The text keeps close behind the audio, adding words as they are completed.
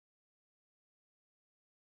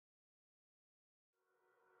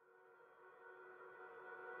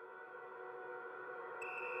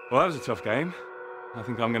Well, that was a tough game. I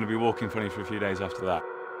think I'm going to be walking funny for a few days after that.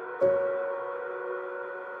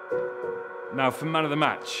 Now, for man of the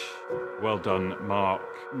match, well done, Mark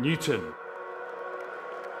Newton.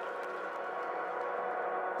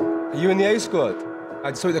 Are you in the A squad?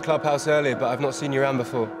 I saw you at the clubhouse earlier, but I've not seen you around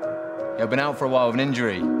before. Yeah, I've been out for a while with an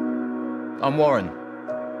injury. I'm Warren.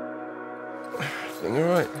 Everything all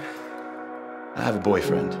right? I have a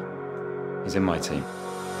boyfriend. He's in my team.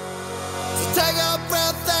 So take a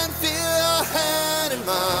breath and feel your hand in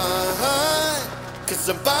mine, 'cause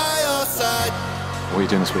I'm by your side. What are you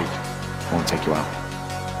doing this week? I want to take you out.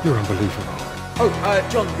 You're unbelievable. Oh,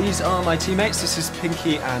 John, these are my teammates. This is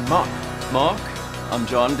Pinky and Mark. Mark, I'm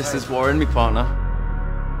John. This is Warren, my partner.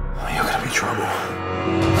 Oh, you're gonna be trouble.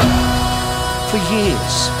 For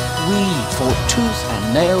years, we fought tooth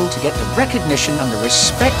and nail to get the recognition and the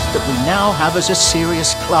respect that we now have as a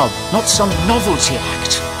serious club, not some novelty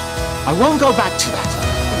act. I won't go back to that.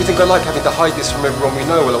 You think I like having to hide this from everyone we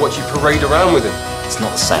know while I watch you parade around with him? It's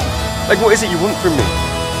not the same. Like, what is it you want from me?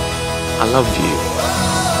 I love you.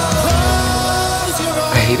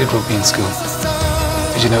 I hated rugby in school.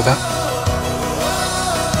 Did you know that?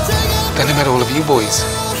 Then I met all of you boys.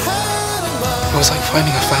 It was like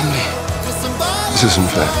finding a family. This isn't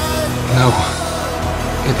fair. No,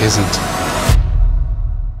 it isn't.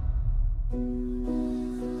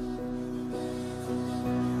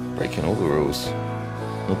 Breaking all the rules.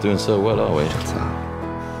 Not doing so well, are we?